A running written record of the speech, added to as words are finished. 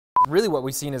Really what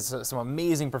we've seen is some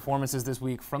amazing performances this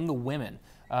week from the women.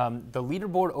 The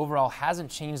leaderboard overall hasn't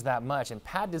changed that much, and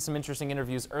Pat did some interesting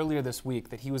interviews earlier this week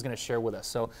that he was going to share with us.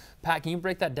 So, Pat, can you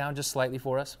break that down just slightly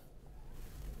for us?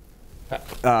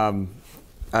 The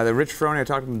Rich Froning, I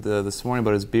talked to him this morning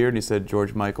about his beard, and he said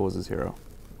George Michael was his hero.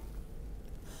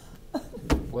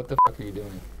 What the fuck are you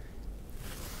doing?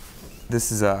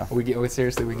 This is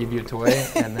seriously, we give you a toy,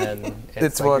 and then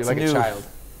it's like, you're like a child.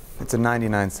 It's a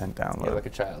 99-cent download. You're like a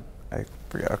child. I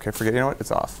forget. Okay, forget. You know what?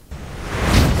 It's off.